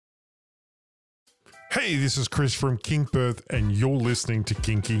Hey, this is Chris from Kink Birth, and you're listening to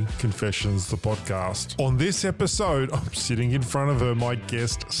Kinky Confessions, the podcast. On this episode, I'm sitting in front of her. My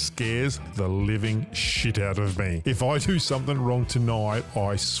guest scares the living shit out of me. If I do something wrong tonight,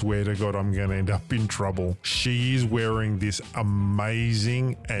 I swear to God, I'm going to end up in trouble. She is wearing this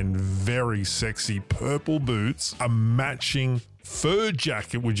amazing and very sexy purple boots, a matching fur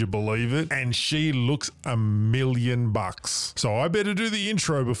jacket, would you believe it? And she looks $1,000,000. So I better do the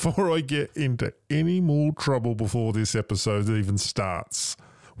intro before I get into any more trouble before this episode even starts.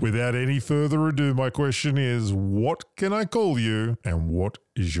 Without any further ado, my question is, what can I call you and what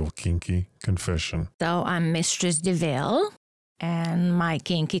is your kinky confession? So I'm Mistress DeVille, and my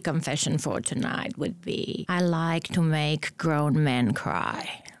kinky confession for tonight would be I like to make grown men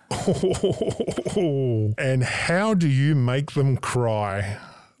cry. Oh, and how do you make them cry?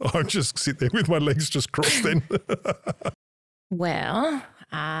 I just sit there with my legs just crossed then. Well,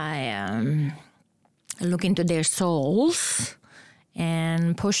 I look into their souls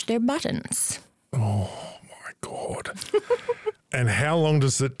and push their buttons. Oh, my God. And how long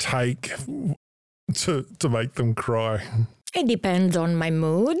does it take to make them cry? It depends on my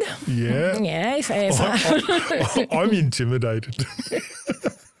mood. Yeah? Yeah. I'm intimidated.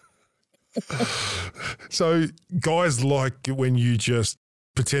 So guys like when you just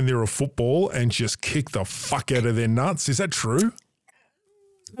pretend they're a football and just kick the fuck out of their nuts. Is that true?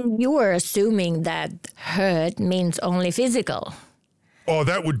 You were assuming that hurt means only physical. Oh,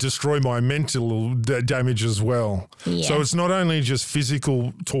 that would destroy my mental damage as well. Yeah. So it's not only just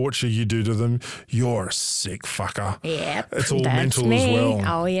physical torture you do to them, you're a sick fucker. Yep. It's all that's mental me. as well.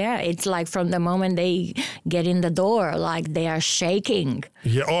 Oh, yeah. It's like from the moment they get in the door, like they are shaking.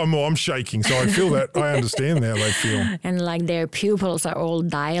 Yeah, I'm shaking, so I feel that. I understand how they feel. And like their pupils are all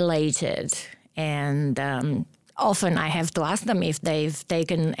dilated. And often I have to ask them if they've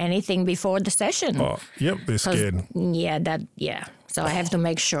taken anything before the session. Oh, yep, they're scared. Yeah. So I have to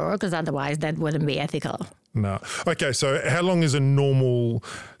make sure, because otherwise that wouldn't be ethical. No. Okay, so how long is a normal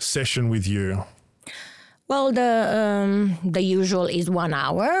session with you? Well, the usual is 1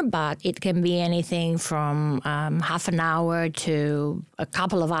 hour, but it can be anything from half an hour to a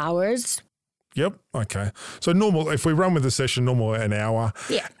couple of hours. Yep, okay. So normal, if we run with the session, normal an hour.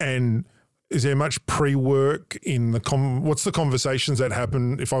 Yeah. And is there much pre-work in the what's the conversations that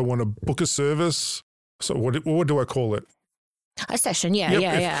happen if I want to book a service? So what do I call it? A session,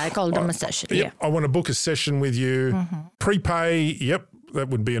 yeah. I call them a session, Yep, I want to book a session with you. Mm-hmm. Prepay, yep, that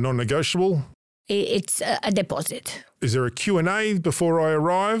would be a non-negotiable. It's a deposit. Is there a Q&A before I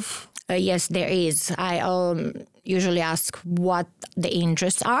arrive? Yes, there is. I usually ask what the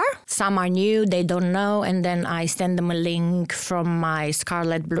interests are. Some are new, they don't know, and then I send them a link from my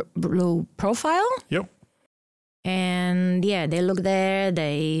Scarlet Blue profile. Yep. And yeah, they look there,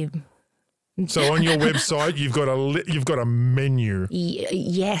 So on your website, you've got a menu.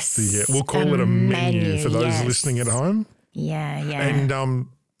 Yes. Yeah, we'll call it a menu for those listening at home. Yeah. And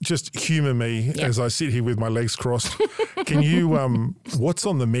just humour me as I sit here with my legs crossed. Can you, what's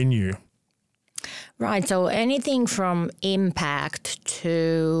on the menu? Right, so anything from impact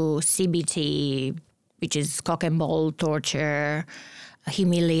to CBT, which is cock and ball torture,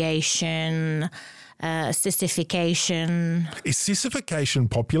 humiliation, sissification. Is sissification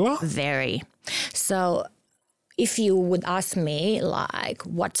popular? Very. So if you would ask me, like,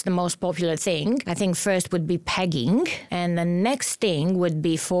 what's the most popular thing, I think first would be pegging, and the next thing would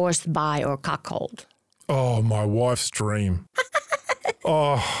be forced by or cuckold. Oh, my wife's dream.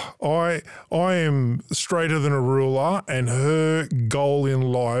 Oh, I am straighter than a ruler, and her goal in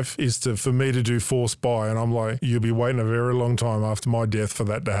life is for me to do forced by, and I'm like, you'll be waiting a very long time after my death for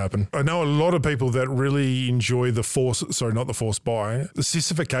that to happen. I know a lot of people that really enjoy the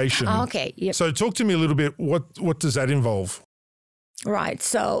sissification. Oh, okay. Yep. So talk to me a little bit, what does that involve? Right,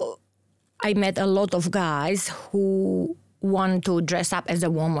 so I met a lot of guys who want to dress up as a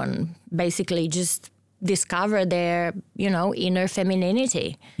woman, basically just discover their, inner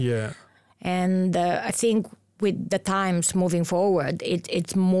femininity. Yeah. And I think with the times moving forward,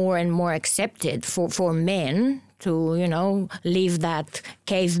 it's more and more accepted for men to, leave that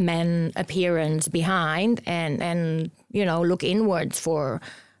caveman appearance behind and look inwards for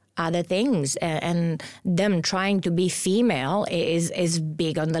other things. And them trying to be female is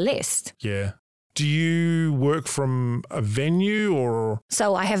big on the list. Yeah. Do you work from a venue or?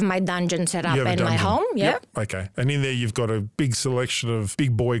 So I have my dungeon set up in my home. Yeah. Yep. Okay. And in there you've got a big selection of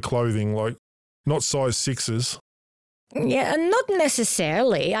big boy clothing, like not size 6s. Yeah, not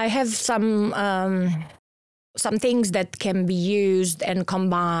necessarily. I have some things that can be used and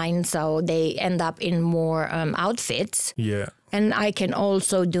combined so they end up in more outfits. Yeah. And I can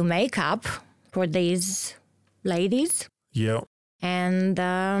also do makeup for these ladies. Yeah. And,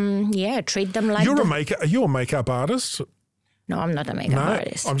 treat them like... Are you a makeup artist? No, I'm not a makeup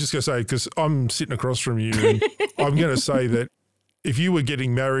artist. I'm just going to say, because I'm sitting across from you, and I'm going to say that if you were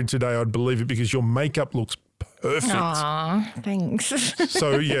getting married today, I'd believe it because your makeup looks perfect. Aw, thanks.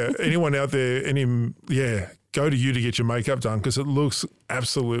 So, yeah, anyone out there, go to you to get your makeup done because it looks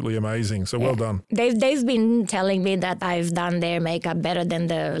absolutely amazing. So well done. They've been telling me that I've done their makeup better than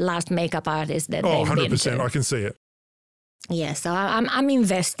the last makeup artist that they've 100%. been to. I can see it. Yeah, so I'm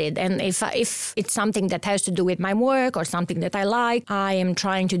invested. And if it's something that has to do with my work or something that I like, I am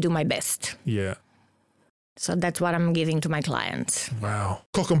trying to do my best. Yeah. So that's what I'm giving to my clients. Wow.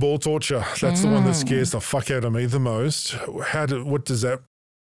 Cock and ball torture. That's the one that scares the fuck out of me the most. What does that,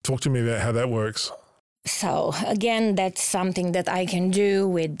 talk to me about how that works. So again, that's something that I can do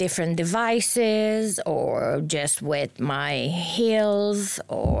with different devices or just with my heels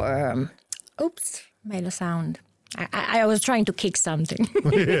or, oops, made a sound. I was trying to kick something.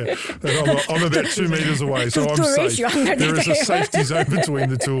 Yeah, and I'm about 2 meters away, so I'm safe. There is a safety zone between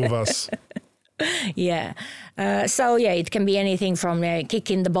the two of us. Yeah. It can be anything from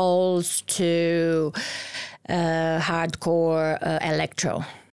kicking the balls to hardcore electro.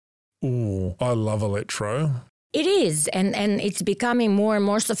 Ooh, I love electro. It is, and it's becoming more and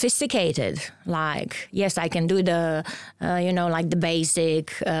more sophisticated. Like, yes, I can do the, like the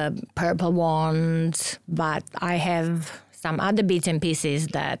basic purple ones, but I have some other bits and pieces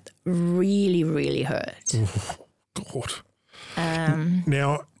that really, really hurt. Oh, God.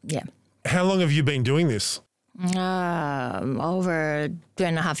 Now, yeah. How long have you been doing this? Over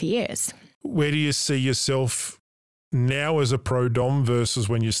 2.5 years. Where do you see yourself now as a pro dom versus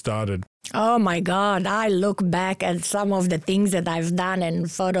when you started? Oh my God, I look back at some of the things that I've done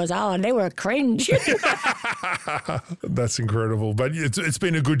and photos. Oh, they were cringe. That's incredible. But it's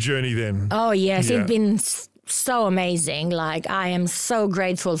been a good journey then. Oh, yes. Yeah. It's been so amazing. Like, I am so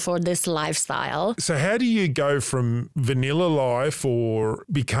grateful for this lifestyle. So how do you go from vanilla life or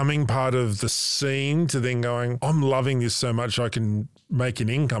becoming part of the scene to then going, I'm loving this so much I can make an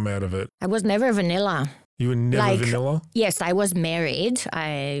income out of it? I was never vanilla. You were never vanilla? Yes, I was married.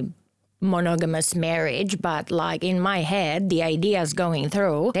 Monogamous marriage, but like in my head, the ideas going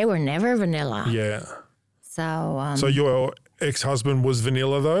through, they were never vanilla. Yeah. So your ex-husband was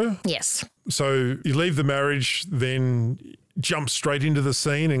vanilla though? Yes. So you leave the marriage, then jump straight into the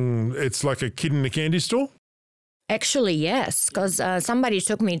scene and it's like a kid in a candy store? Actually, yes, because somebody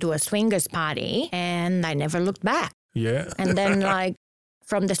took me to a swingers party and I never looked back. Yeah. And then like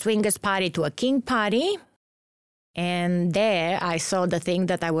from the swingers party to a king party, and there I saw the thing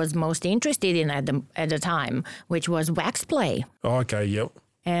that I was most interested in at the time, which was wax play. Oh, okay, yep.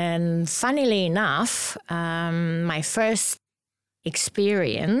 And funnily enough, my first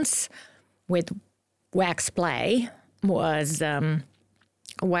experience with wax play was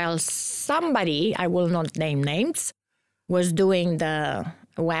while somebody, I will not name names, was doing the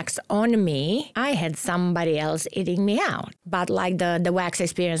wax on me, I had somebody else eating me out. But like the wax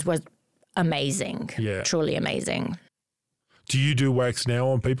experience was amazing. Yeah. Truly amazing. Do you do wax now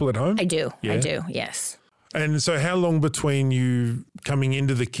on people at home? I do. Yeah. I do, yes. And so how long between you coming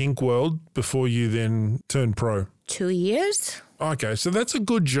into the kink world before you then turned pro? 2 years. Okay, so that's a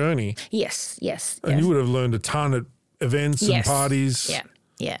good journey. Yes. And you would have learned a ton at events and parties.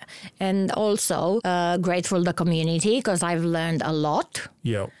 Yeah. And also grateful to the community because I've learned a lot.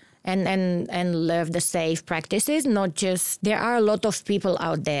 Yeah. And learn the safe practices, not just, there are a lot of people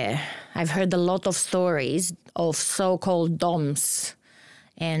out there. I've heard a lot of stories of so-called DOMs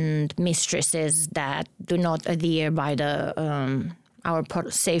and mistresses that do not adhere by our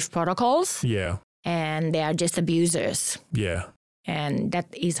safe protocols. Yeah. And they are just abusers. Yeah. And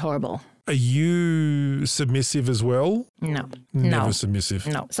that is horrible. Are you submissive as well? No. Never submissive?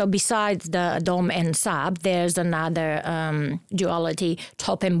 No. So besides the dom and sub, there's another duality,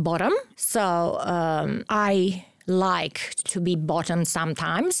 top and bottom. So I like to be bottom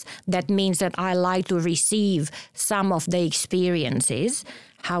sometimes. That means that I like to receive some of the experiences.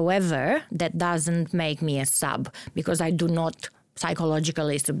 However, that doesn't make me a sub because I do not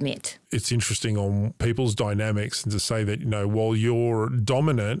psychologically submit. It's interesting on people's dynamics and to say that, while you're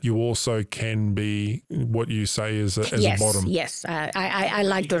dominant, you also can be what you say as a bottom. Yes, I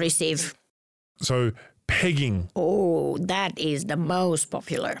like to receive. So pegging. Oh, that is the most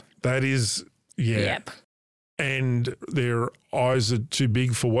popular. That is, yeah. Yep. And their eyes are too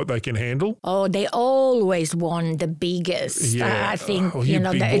big for what they can handle. Oh, they always want the biggest. Yeah. I think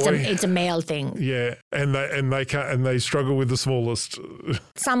it's a male thing. Yeah, and they can't, and they struggle with the smallest.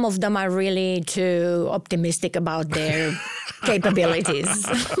 Some of them are really too optimistic about their capabilities.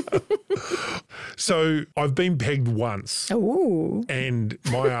 So I've been pegged once. Ooh. And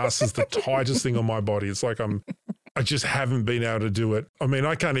my ass is the tightest thing on my body. It's like I just haven't been able to do it. I mean,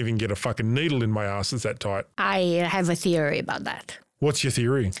 I can't even get a fucking needle in my ass. It's that tight. I have a theory about that. What's your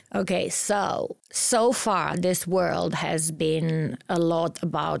theory? Okay, so far this world has been a lot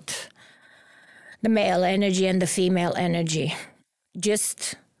about the male energy and the female energy.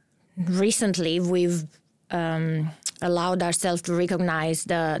 Just recently, we've allowed ourselves to recognize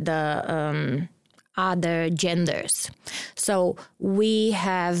the other genders. So we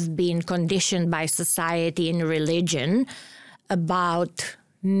have been conditioned by society and religion about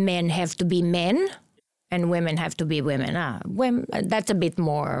men have to be men and women have to be women. That's a bit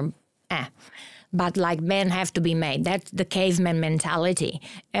more, But like men have to be made. That's the caveman mentality.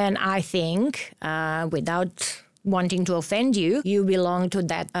 And I think, without wanting to offend you, you belong to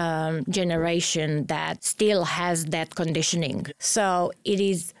that generation that still has that conditioning. So it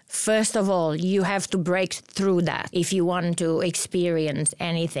is, first of all, you have to break through that if you want to experience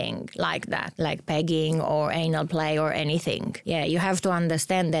anything like that, like pegging or anal play or anything. Yeah, you have to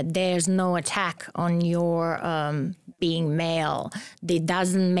understand that there's no attack on your being male. It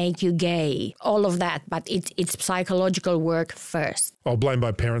doesn't make you gay, all of that, but it's psychological work first. I'll blame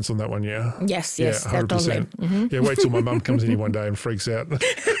my parents on that one, yeah? Yes, Yeah, 100%. totally. Mm-hmm. Yeah, wait till my mum comes in here one day and freaks out.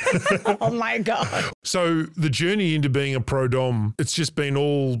 Oh my God. So the journey into being a pro-dom, it's just been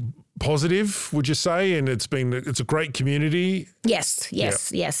all positive, would you say? And it's a great community. Yes,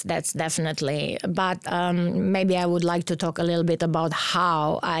 that's definitely. But maybe I would like to talk a little bit about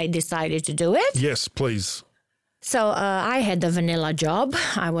how I decided to do it. Yes, please. So I had a vanilla job.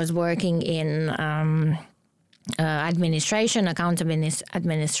 I was working in administration, account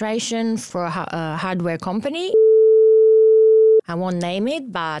administration for a hardware company. I won't name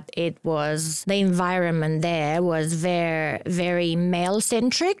it, but the environment there was very, very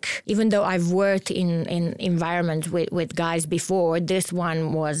male-centric. Even though I've worked in environments with guys before, this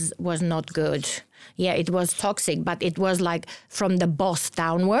one was not good. Yeah, it was toxic, but it was like from the boss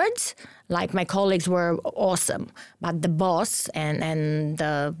downwards. Like my colleagues were awesome, but the boss and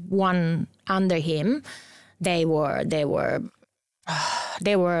the one under him, they were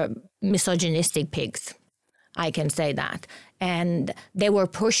misogynistic pigs. I can say that. And they were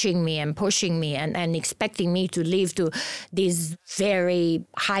pushing me and expecting me to live to these very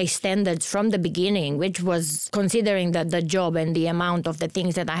high standards from the beginning, which was, considering that the job and the amount of the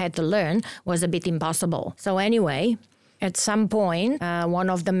things that I had to learn, was a bit impossible. So anyway, at some point, one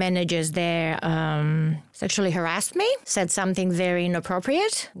of the managers there sexually harassed me, said something very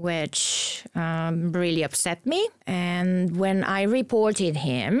inappropriate, which really upset me. And when I reported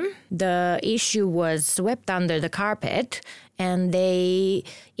him, the issue was swept under the carpet, and they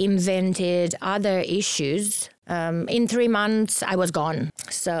invented other issues. In 3 months, I was gone.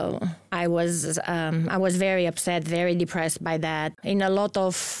 So I was very upset, very depressed by that, in a lot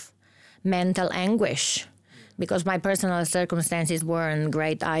of mental anguish, because my personal circumstances weren't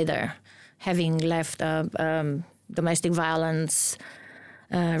great either. Having left a domestic violence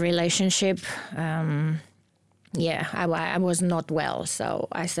relationship, I was not well. So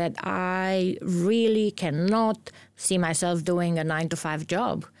I said, I really cannot see myself doing a 9-to-5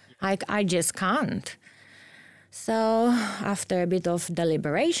 job. I just can't. So after a bit of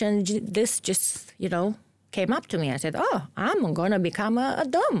deliberation, this just, came up to me. I said, I'm going to become a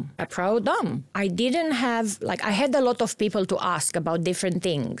pro-dom. I didn't have, I had a lot of people to ask about different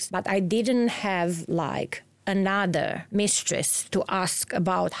things, but I didn't have, another mistress to ask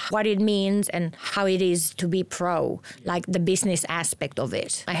about what it means and how it is to be pro, the business aspect of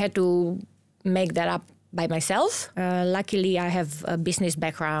it. I had to make that up by myself. Luckily, I have a business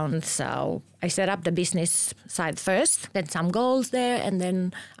background, so I set up the business side first, then some goals there, and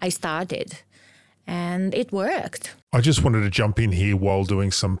then I started. And it worked. I just wanted to jump in here while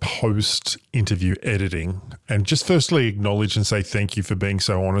doing some post-interview editing and just firstly acknowledge and say thank you for being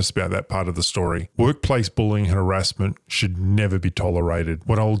so honest about that part of the story. Workplace bullying and harassment should never be tolerated.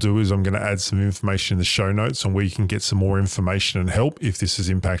 What I'll do is I'm going to add some information in the show notes on where you can get some more information and help if this is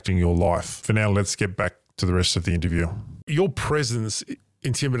impacting your life. For now, let's get back to the rest of the interview. Your presence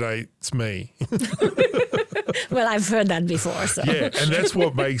intimidates me. Well, I've heard that before. So. Yeah, and that's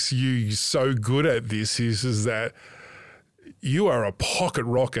what makes you so good at this is that you are a pocket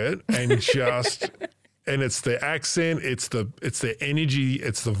rocket and and it's the accent, it's the energy,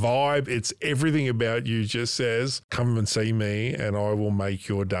 it's the vibe, it's everything about you just says, come and see me and I will make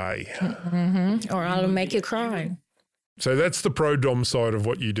your day. Mm-hmm. Or I'll make you cry. So that's the pro-dom side of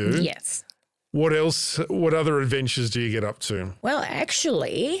what you do. Yes. What else? What other adventures do you get up to? Well,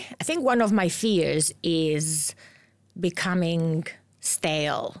 actually, I think one of my fears is becoming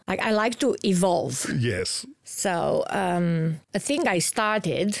stale. Like I like to evolve. Yes. So the thing I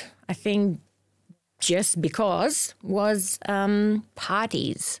started, I think just because, was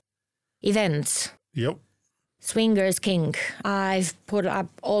parties, events. Yep. Swingers kink. I've put up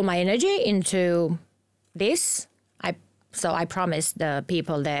all my energy into this. So I promised the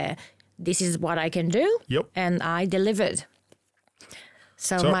people there, this is what I can do. Yep. And I delivered.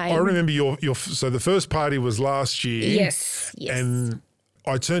 So I remember your so the first party was last year. Yes. And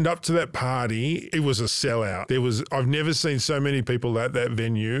I turned up to that party. It was a sellout. I've never seen so many people at that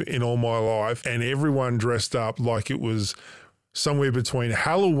venue in all my life, and everyone dressed up like it was somewhere between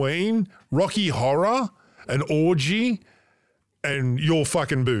Halloween, Rocky Horror, an orgy, and your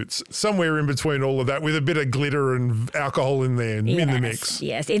fucking boots. Somewhere in between all of that, with a bit of glitter and alcohol in there in the mix.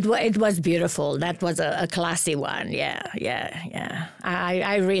 Yes, it was beautiful. That was a classy one. Yeah.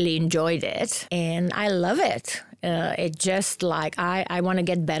 I really enjoyed it, and I love it. It just like I want to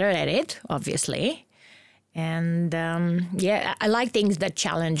get better at it, obviously. And I like things that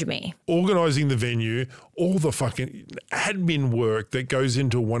challenge me. Organising the venue, all the fucking admin work that goes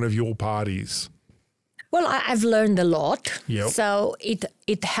into one of your parties. Well, I've learned a lot. Yep. So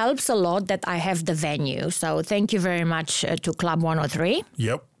it helps a lot that I have the venue. So thank you very much to Club 103.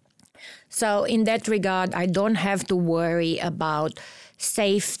 Yep. So in that regard, I don't have to worry about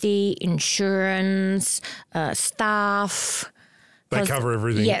safety, insurance, staff. They cover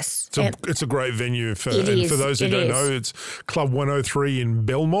everything. Yes. It's a great venue. For those who don't know, it's Club 103 in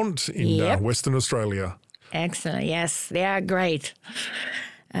Belmont in Western Australia. Excellent. Yes, they are great.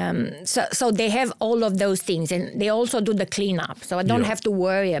 So they have all of those things, and they also do the cleanup. So I don't have to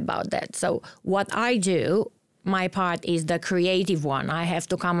worry about that. So what I do, my part is the creative one. I have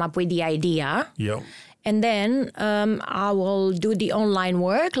to come up with the idea. Yeah. And then I will do the online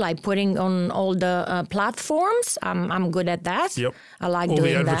work, like putting on all the platforms. I'm good at that. Yep. I like all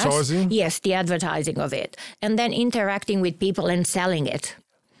doing the advertising? that. Yes, the advertising of it. And then interacting with people and selling it.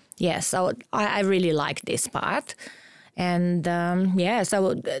 Yes, so I really like this part. And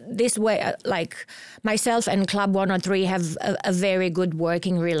so this way, like myself and Club 103 have a very good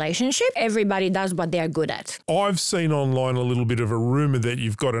working relationship. Everybody does what they're good at. I've seen online a little bit of a rumour that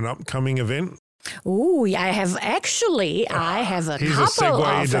you've got an upcoming event. Ooh, I have a Here's couple a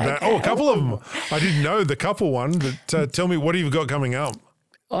segue of into that. Oh, a couple of them. I didn't know the couple one, but tell me, what have you got coming up?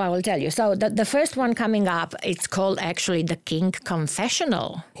 Oh, I will tell you. So the first one coming up, it's called actually the Kink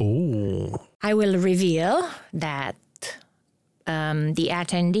Confessional. Oh. I will reveal that the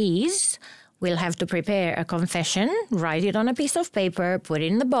attendees will have to prepare a confession, write it on a piece of paper, put it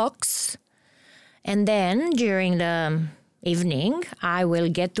in the box, and then during the evening, I will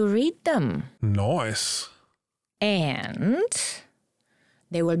get to read them. Nice. And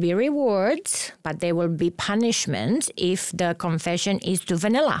there will be rewards, but there will be punishments if the confession is too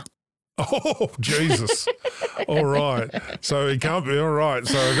vanilla. Oh, Jesus. All right. So it can't be all right.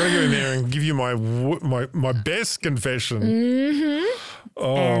 So I've got to go in there and give you my best confession. Mm-hmm.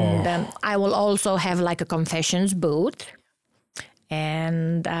 Oh. And I will also have like a confessions booth.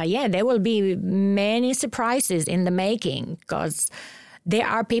 And there will be many surprises in the making, because there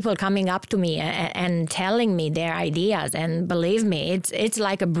are people coming up to me and telling me their ideas. And believe me, it's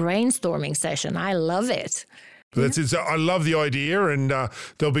like a brainstorming session. I love it. That's it. So I love the idea, and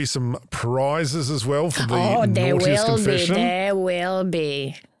there'll be some prizes as well for the naughtiest confession. There will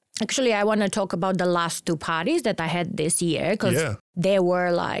be. Actually, I want to talk about the last two parties that I had this year, because they were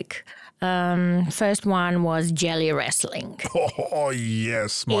like, first one was jelly wrestling. Oh,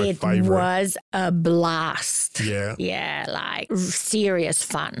 yes, my favorite. It was a blast. Yeah. Yeah, like serious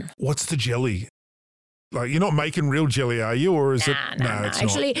fun. What's the jelly? Like, you're not making real jelly, are you? Or is it? No, it's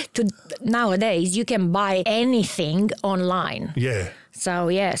actually, not. Nowadays, you can buy anything online. Yeah. So,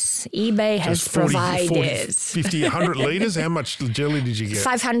 yes, eBay has 40, provided 50, 100 litres? How much jelly did you get?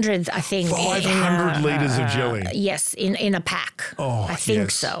 500, I think. 500 litres of jelly? Yes, in a pack. Oh, I think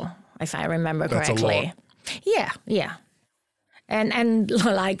so, if I remember correctly. That's a lot. Yeah. And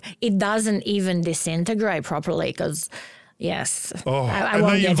like, it doesn't even disintegrate properly, because... Yes. Oh, I and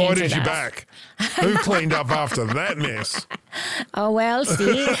won't they get invited into you that. back. Who cleaned up after that mess? Oh, well,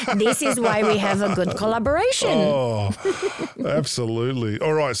 see, this is why we have a good collaboration. Oh, absolutely.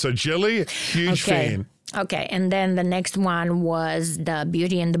 All right, so jelly, huge fan. Okay, and then the next one was the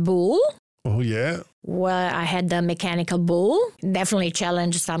Beauty and the Bull. Oh, yeah. Well, I had the mechanical bull. Definitely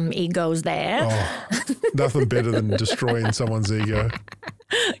challenged some egos there. Oh, nothing better than destroying someone's ego.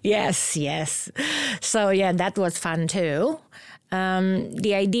 Yes. So, that was fun too.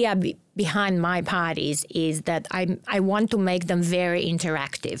 The idea behind my parties is that I want to make them very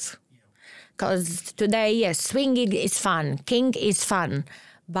interactive. Because today, yes, swinging is fun, kink is fun,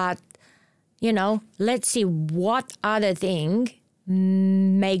 but, let's see what other thing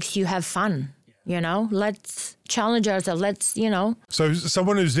makes you have fun. Let's challenge ourselves. Let's. So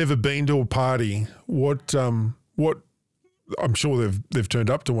someone who's never been to a party, what I'm sure they've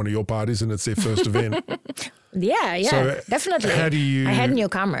turned up to one of your parties and it's their first event. Yeah, So definitely. How do you? I had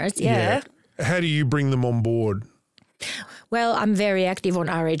newcomers. Yeah. How do you bring them on board? Well, I'm very active on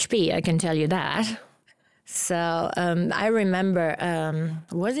RHP. I can tell you that. So I remember,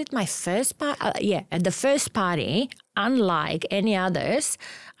 was it my first party? At the first party, unlike any others,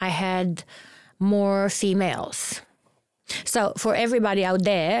 I had more females. So for everybody out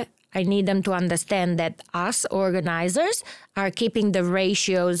there, I need them to understand that us organizers are keeping the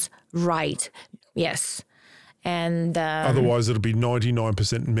ratios right. Yes. And Otherwise, it'll be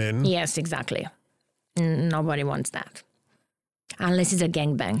 99% men. Yes, exactly. Nobody wants that. Unless it's a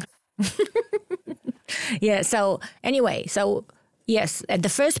gangbang. Yeah, so anyway, yes, at the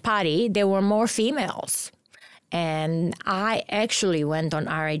first party, there were more females. And I actually went on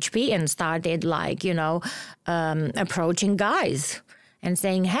RHP and started approaching guys and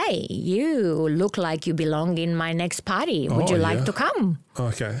saying, hey, you look like you belong in my next party. Would you like to come?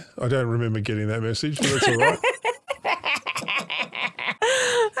 Okay. I don't remember getting that message, but that's all right.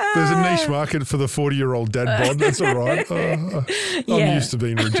 There's a niche market for the 40-year-old dad bod. That's all right. I'm used to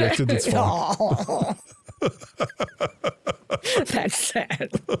being rejected. It's fine. That's sad.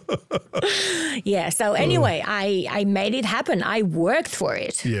 Yeah. So anyway, I made it happen. I worked for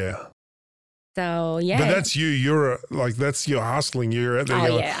it. Yeah. So yeah. But that's you. That's your hustling. You're out there.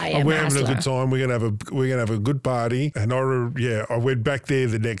 I am we're a having a hustler. good time. We're gonna have a good party. And I went back there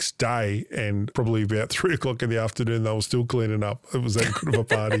the next day, and probably about 3:00 in the afternoon, they were still cleaning up. It was that good of a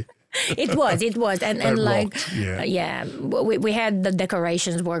party. It was, and rocked, yeah. We had the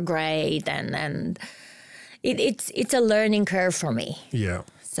decorations were great, and it's a learning curve for me. Yeah.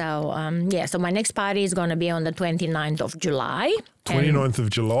 So so my next party is going to be on the 29th of July. 29th of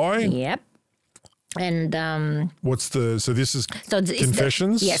July. Yep. And this is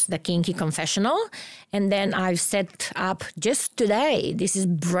confessions? Yes, the kinky confessional. And then I've set up just today, this is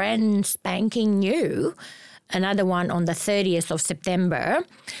brand spanking new, another one on the 30th of September.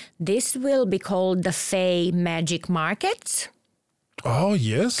 This will be called the Fae Magic Market. Oh,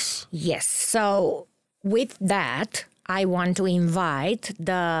 yes. Yes. So with that, I want to invite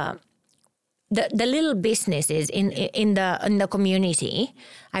the little businesses in the community.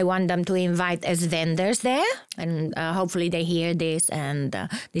 I want them to invite as vendors there, and hopefully they hear this, and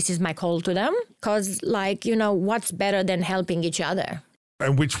this is my call to them. Because, what's better than helping each other?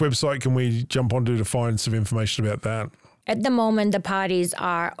 And which website can we jump onto to find some information about that? At the moment, the parties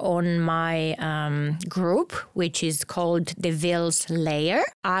are on my group, which is called DeVille's Layer.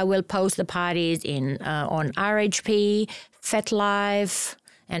 I will post the parties on RHP, FetLife,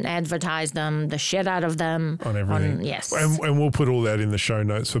 and advertise them, the shit out of them. On everything. Yes. And we'll put all that in the show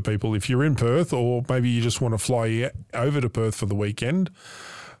notes for people. If you're in Perth, or maybe you just want to fly over to Perth for the weekend,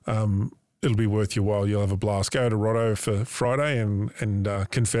 it'll be worth your while. You'll have a blast. Go to Roto for Friday and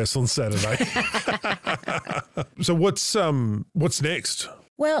confess on Saturday. So what's next?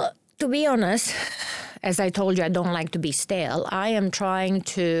 Well, to be honest, as I told you, I don't like to be stale. I am trying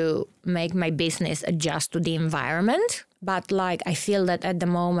to make my business adjust to the environment. But I feel that at the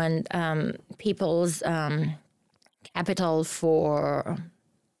moment, people's capital for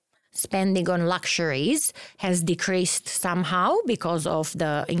spending on luxuries has decreased somehow because of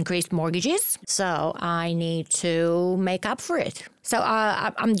the increased mortgages. So I need to make up for it. So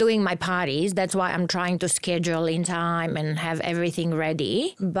I'm doing my parties. That's why I'm trying to schedule in time and have everything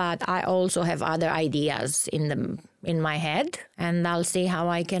ready. But I also have other ideas in my head, and I'll see how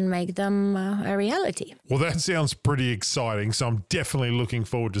I can make them a reality. Well, that sounds pretty exciting. So I'm definitely looking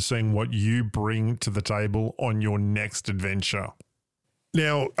forward to seeing what you bring to the table on your next adventure.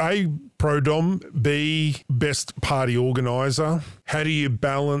 Now, A, pro-dom, B, best party organizer. How do you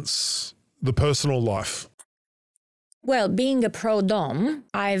balance the personal life? Well, being a pro-dom,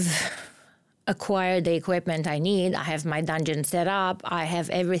 I've acquired the equipment I need. I have my dungeon set up. I have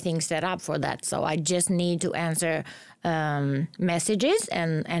everything set up for that. So I just need to answer messages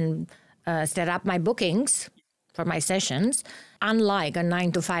and set up my bookings for my sessions. Unlike a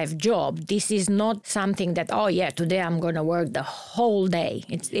 9-to-5 job, this is not something that, today I'm going to work the whole day.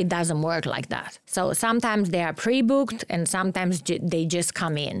 It doesn't work like that. So sometimes they are pre-booked and sometimes they just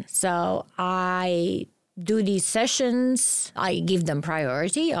come in. So I do these sessions. I give them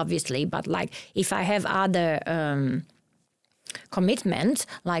priority, obviously, but if I have other commitments,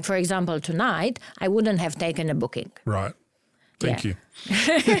 like for example tonight, I wouldn't have taken a booking. Right. Thank you.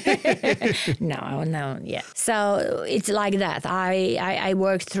 No, yeah. So it's like that. I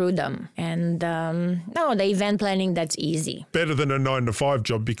work through them. And no, the event planning, that's easy. Better than a 9-to-5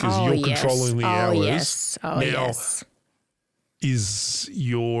 job because you're controlling the hours. Yes. Yes. Is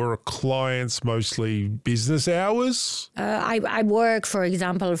your clients mostly business hours? I work, for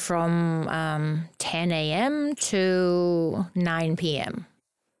example, from 10 a.m. to 9 p.m.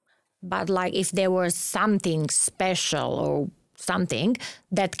 But like if there was something special or something,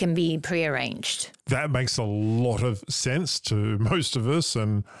 that can be prearranged. That makes a lot of sense to most of us.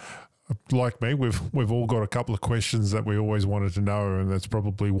 And like me, we've all got a couple of questions that we always wanted to know, and that's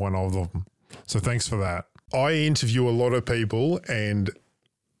probably one of them. So thanks for that. I interview a lot of people and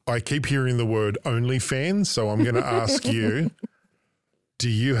I keep hearing the word OnlyFans, so I'm going to ask you, do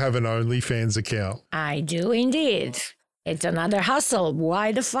you have an OnlyFans account? I do indeed. It's another hustle.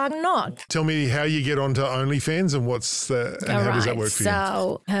 Why the fuck not? Tell me how you get onto OnlyFans and how does that work for you?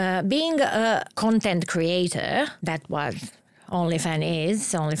 So being a content creator, that's what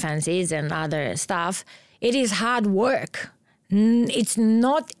OnlyFans is and other stuff, it is hard work. It's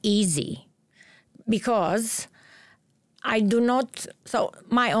not easy. Because I do not, so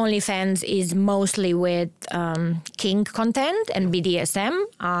my OnlyFans is mostly with kink content and BDSM.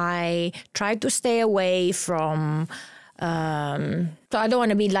 I try to stay away from, so I don't want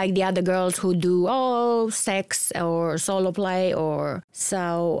to be like the other girls who do, sex or solo play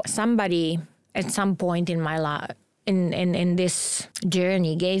so somebody at some point in my life, in this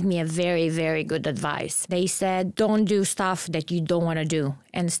journey gave me a very, very good advice. They said, don't do stuff that you don't want to do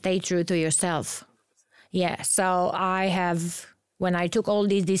and stay true to yourself. Yeah, so when I took all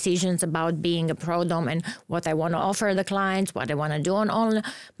these decisions about being a pro-dom and what I want to offer the clients, what I want to do on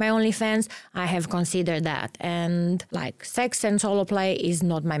my OnlyFans, I have considered that. And like sex and solo play is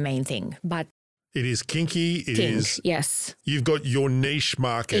not my main thing, but it is kinky. Yes. You've got your niche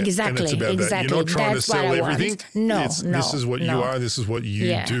market. Exactly. And it's about that. You're not trying to sell everything. No. This is what you are. This is what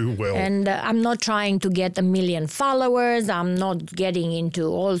you do well. And I'm not trying to get 1 million followers. I'm not getting into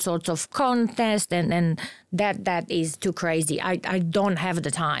all sorts of contests and that is too crazy. I don't have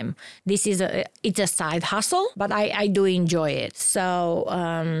the time. It's a side hustle, but I do enjoy it. So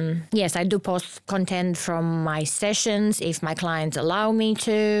yes, I do post content from my sessions if my clients allow me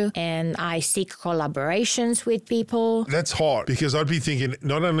to, and I seek collaborations with people. That's hot because I'd be thinking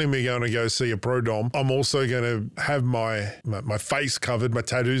not only am I going to go see a pro dom, I'm also going to have my face covered, my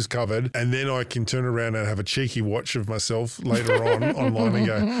tattoos covered, and then I can turn around and have a cheeky watch of myself later on online and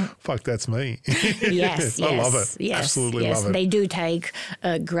go, fuck, that's me. Yes. I love it. Yes, absolutely love it. They do take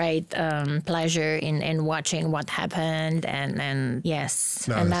a great pleasure in watching what happened, and yes.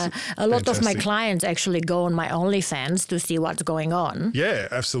 No, and a lot of my fantastic. clients actually go on my OnlyFans to see what's going on. Yeah,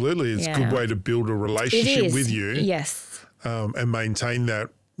 absolutely. It's a good way to build a relationship with you. Yes. And maintain that,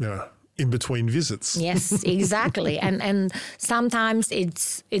 in between visits. Yes, exactly. and sometimes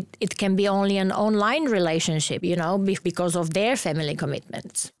it can be only an online relationship, because of their family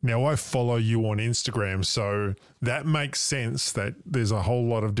commitments. Now, I follow you on Instagram, so that makes sense that there's a whole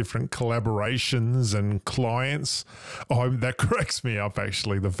lot of different collaborations and clients. That cracks me up,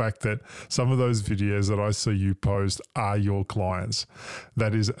 actually, the fact that some of those videos that I see you post are your clients.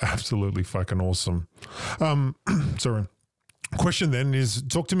 That is absolutely fucking awesome. Sorry. Question then is,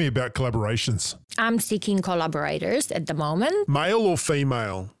 talk to me about collaborations. I'm seeking collaborators at the moment. Male or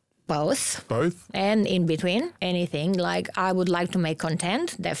female? Both. Both? And in between, anything. Like I would like to make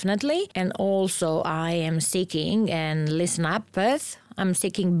content, definitely. And also I am seeking, and listen up, Perth, I'm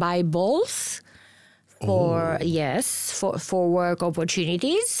seeking Bibles for work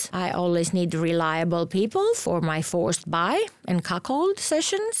opportunities. I always need reliable people for my forced buy and cuckold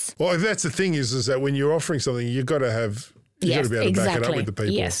sessions. Well, that's the thing is that when you're offering something, you've got to have... You've got to be able to back it up with the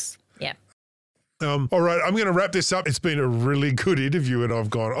people. Yes, yeah. All right, I'm going to wrap this up. It's been a really good interview, and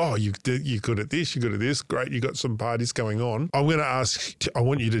I've gone, you're good at this, you're good at this. Great, you got some parties going on. I'm going to ask, I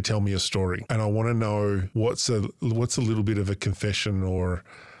want you to tell me a story, and I want to know what's a little bit of a confession or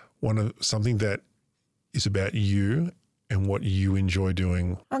something that is about you and what you enjoy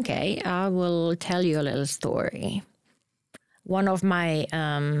doing. Okay, I will tell you a little story. One of my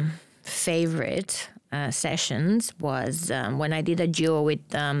favorite sessions was when I did a duo with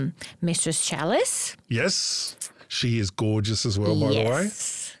Mistress Chalice. Yes, she is gorgeous as well, by the way.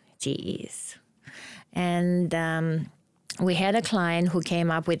 Yes, she is. And we had a client who came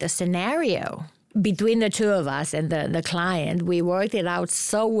up with a scenario. Between the two of us and the client, we worked it out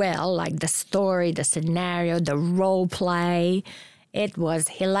so well, like the story, the scenario, the role play. It was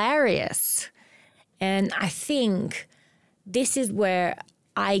hilarious. And I think this is where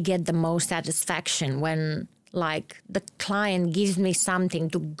I get the most satisfaction when like the client gives me something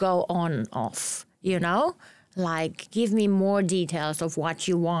to go on off, you know? Like, give me more details of what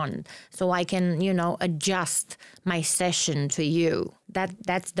you want so I can, you know, adjust my session to you.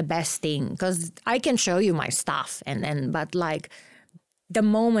 That's the best thing, because I can show you my stuff, but like the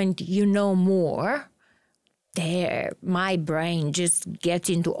moment you know more, there my brain just gets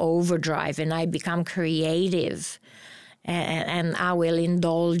into overdrive and I become creative. And I will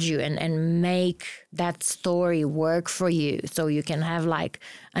indulge you and make that story work for you so you can have like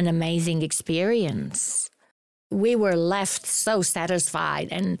an amazing experience. We were left so satisfied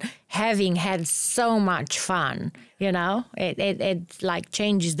and having had so much fun, you know, it like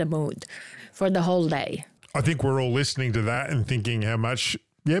changes the mood for the whole day. I think we're all listening to that and thinking how much,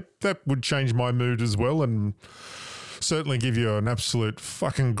 yep, that would change my mood as well, and certainly give you an absolute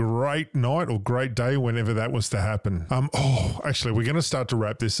fucking great night or great day whenever that was to happen. Actually, we're going to start to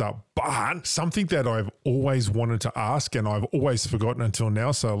wrap this up, but something that I've always wanted to ask and I've always forgotten until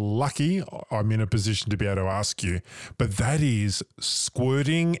now, so lucky I'm in a position to be able to ask you, but that is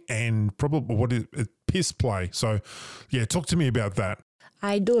squirting and probably what is it, piss play. So yeah, talk to me about that.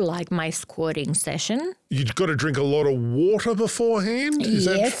 I do like my squatting session. You've got to drink a lot of water beforehand?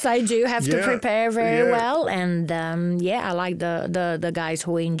 Yes, I do have to prepare very well. And I like the guys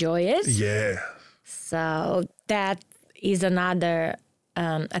who enjoy it. Yeah. So that is another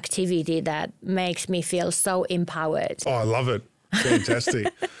activity that makes me feel so empowered. Oh, I love it.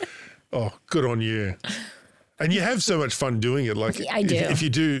 Fantastic. Oh, good on you. And you have so much fun doing it. Like I do. If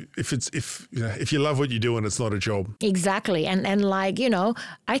you love what you do and it's not a job. Exactly. And like, you know,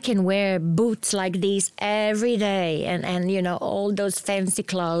 I can wear boots like these every day and you know, all those fancy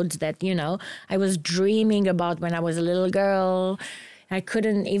clothes that, you know, I was dreaming about when I was a little girl. I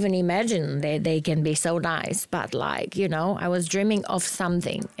couldn't even imagine they can be so nice. But like, you know, I was dreaming of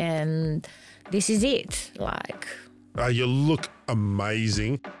something and this is it. Like. You look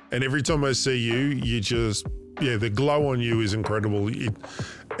amazing. And every time I see you, the glow on you is incredible. You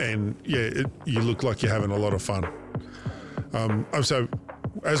look like you're having a lot of fun. So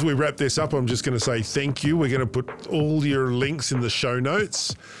as we wrap this up, I'm just going to say thank you. We're going to put all your links in the show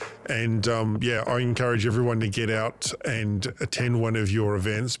notes. And I encourage everyone to get out and attend one of your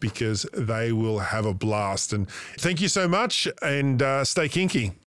events because they will have a blast. And thank you so much and stay kinky.